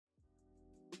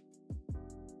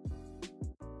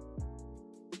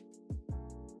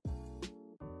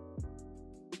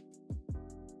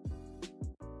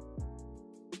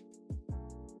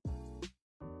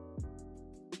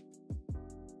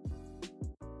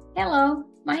Hello,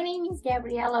 my name is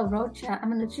Gabriela Rocha.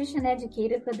 I'm a nutrition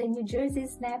educator for the New Jersey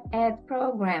SNAP Ed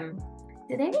program.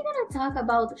 Today we're going to talk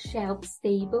about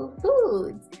shelf-stable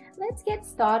foods. Let's get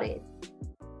started.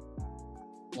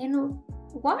 And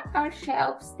what are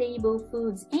shelf-stable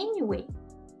foods anyway?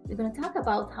 We're going to talk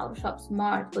about how to shop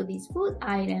smart for these food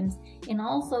items and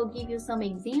also give you some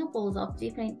examples of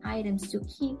different items to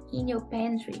keep in your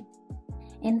pantry.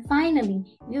 And finally,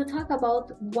 we'll talk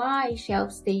about why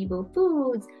shelf-stable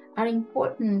foods are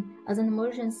important as an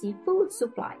emergency food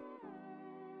supply.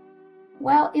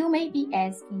 Well, you may be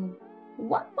asking,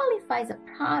 what qualifies a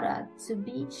product to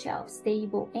be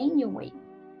shelf-stable anyway?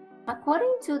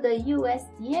 According to the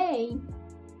USDA,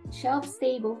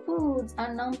 shelf-stable foods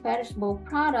are non-perishable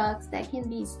products that can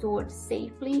be stored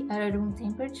safely at room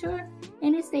temperature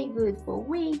and stay good for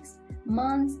weeks,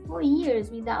 months, or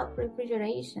years without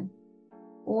refrigeration,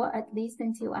 or at least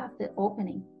until after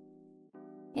opening.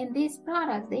 And these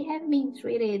products, they have been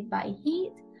treated by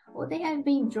heat or they have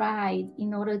been dried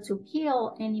in order to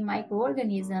kill any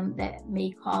microorganism that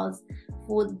may cause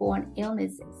foodborne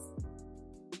illnesses.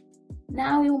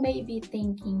 Now you may be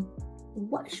thinking,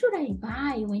 what should I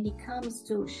buy when it comes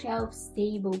to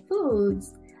shelf-stable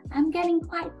foods? I'm getting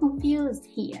quite confused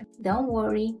here. Don't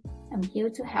worry, I'm here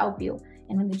to help you.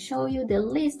 And I'm going to show you the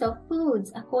list of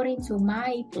foods according to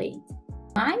MyPlate.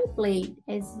 MyPlate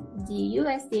is the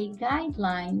USDA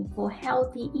guideline for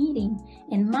healthy eating,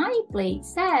 and MyPlate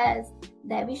says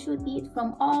that we should eat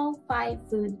from all 5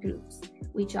 food groups,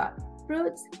 which are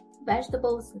fruits,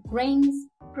 vegetables, grains,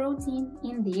 protein,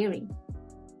 and dairy.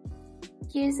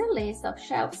 Here's a list of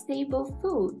shelf-stable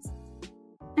foods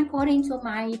according to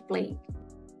MyPlate.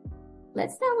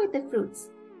 Let's start with the fruits.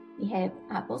 We have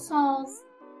applesauce,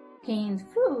 canned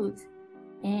fruit,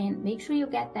 and make sure you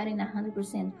get that in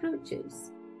 100% fruit juice,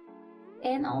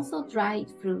 and also dried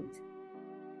fruit.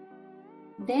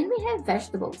 Then we have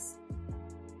vegetables.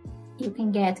 You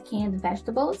can get canned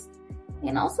vegetables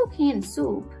and also canned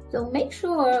soup. So make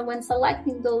sure when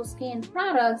selecting those canned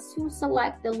products, you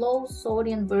select the low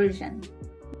sodium version.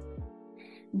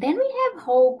 Then we have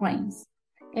whole grains.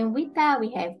 And with that, we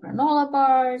have granola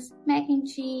bars, mac and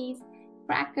cheese,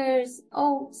 crackers,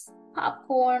 oats,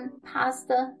 popcorn,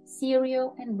 pasta,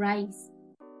 cereal, and rice.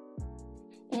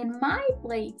 And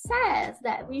MyPlate says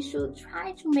that we should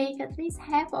try to make at least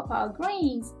half of our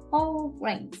grains whole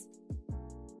grains.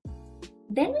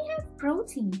 Then we have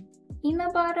protein,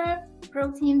 peanut butter,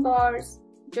 protein bars,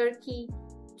 jerky,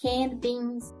 canned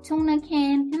beans, tuna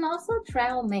can, and also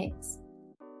trail mix.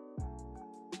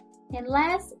 And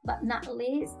last but not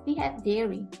least, we have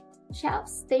dairy,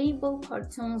 shelf-stable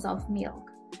cartons of milk.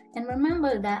 And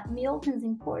remember that milk is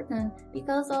important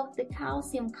because of the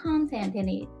calcium content in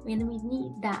it, and we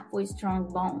need that for strong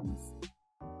bones.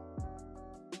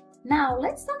 Now,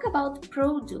 let's talk about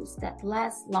produce that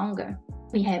lasts longer.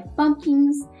 We have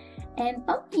pumpkins, and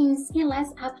pumpkins can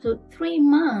last up to 3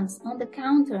 months on the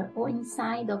counter or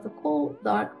inside of a cold,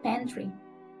 dark pantry.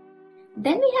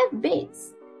 Then we have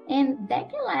beets, and that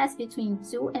can last between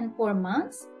 2 and 4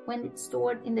 months when it's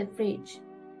stored in the fridge.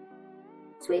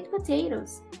 Sweet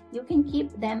potatoes, you can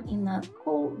keep them in a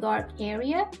cold, dark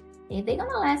area, and they're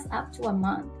gonna last up to a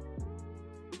month.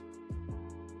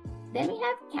 Then we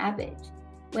have cabbage.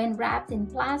 When wrapped in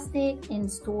plastic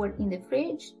and stored in the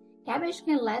fridge, cabbage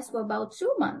can last for about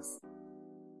 2 months.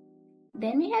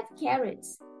 Then we have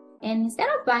carrots. And instead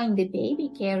of buying the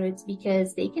baby carrots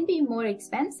because they can be more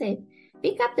expensive,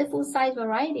 pick up the full-size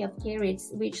variety of carrots,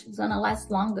 which is gonna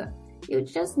last longer. You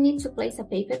just need to place a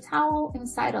paper towel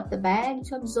inside of the bag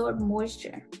to absorb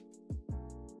moisture.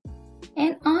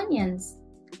 And onions.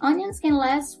 Onions can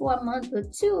last for a month or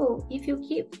 2 if you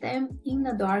keep them in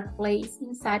a dark place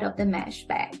inside of the mesh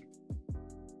bag.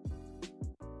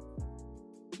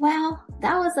 Well,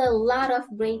 that was a lot of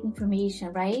great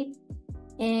information, right?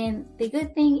 And the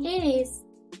good thing is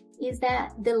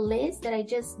that the list that I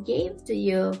just gave to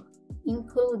you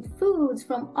include foods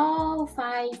from all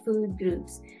 5 food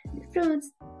groups: the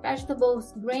fruits,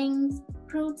 vegetables, grains,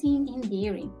 protein, and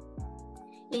dairy.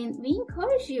 And we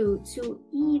encourage you to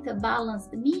eat a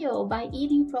balanced meal by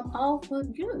eating from all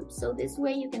food groups, so this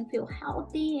way you can feel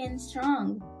healthy and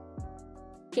strong.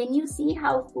 Can you see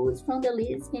how foods from the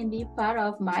list can be part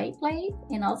of MyPlate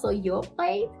and also your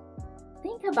plate?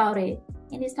 Think about it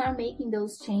and start making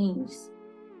those changes.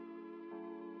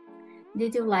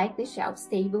 Did you like the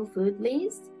shelf-stable food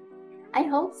list? I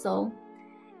hope so.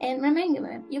 And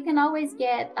remember, you can always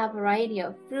get a variety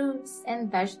of fruits and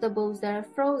vegetables that are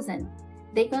frozen.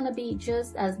 They're gonna be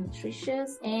just as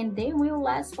nutritious and they will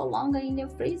last for longer in your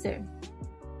freezer.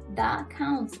 That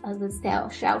counts as a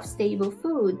shelf-stable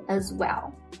food as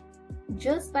well.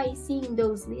 Just by seeing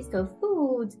those lists of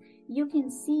foods, you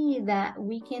can see that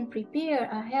we can prepare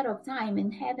ahead of time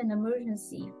and have an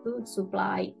emergency food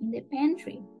supply in the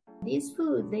pantry. These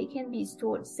foods, they can be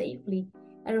stored safely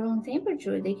at room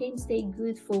temperature. They can stay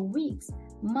good for weeks,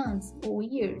 months, or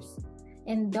years.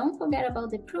 And don't forget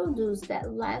about the produce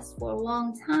that lasts for a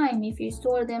long time if you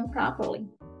store them properly.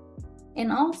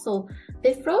 And also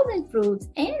the frozen fruits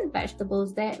and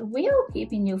vegetables that will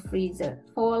keep in your freezer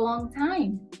for a long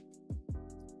time.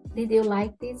 Did you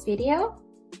like this video?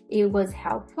 It was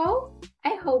helpful?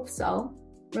 I hope so.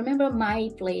 Remember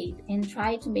MyPlate and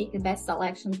try to make the best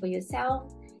selection for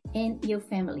yourself and your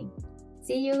family.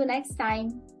 See you next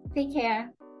time. Take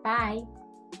care. Bye.